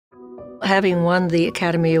having won the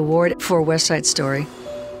Academy Award for West Side Story,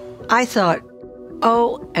 I thought,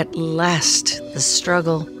 oh, at last the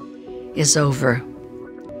struggle is over.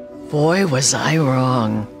 Boy, was I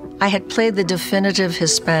wrong. I had played the definitive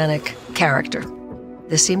Hispanic character.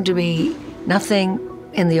 There seemed to be nothing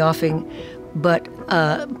in the offing but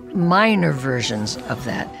minor versions of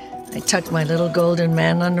that. I tucked my little golden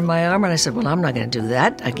man under my arm and I said, well, I'm not going to do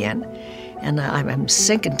that again. And I'm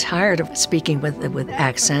sick and tired of speaking with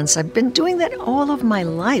accents. I've been doing that all of my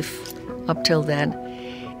life up till then.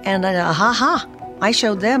 And I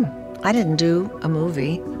showed them. I didn't do a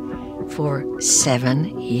movie for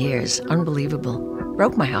 7 years. Unbelievable.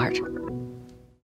 Broke my heart.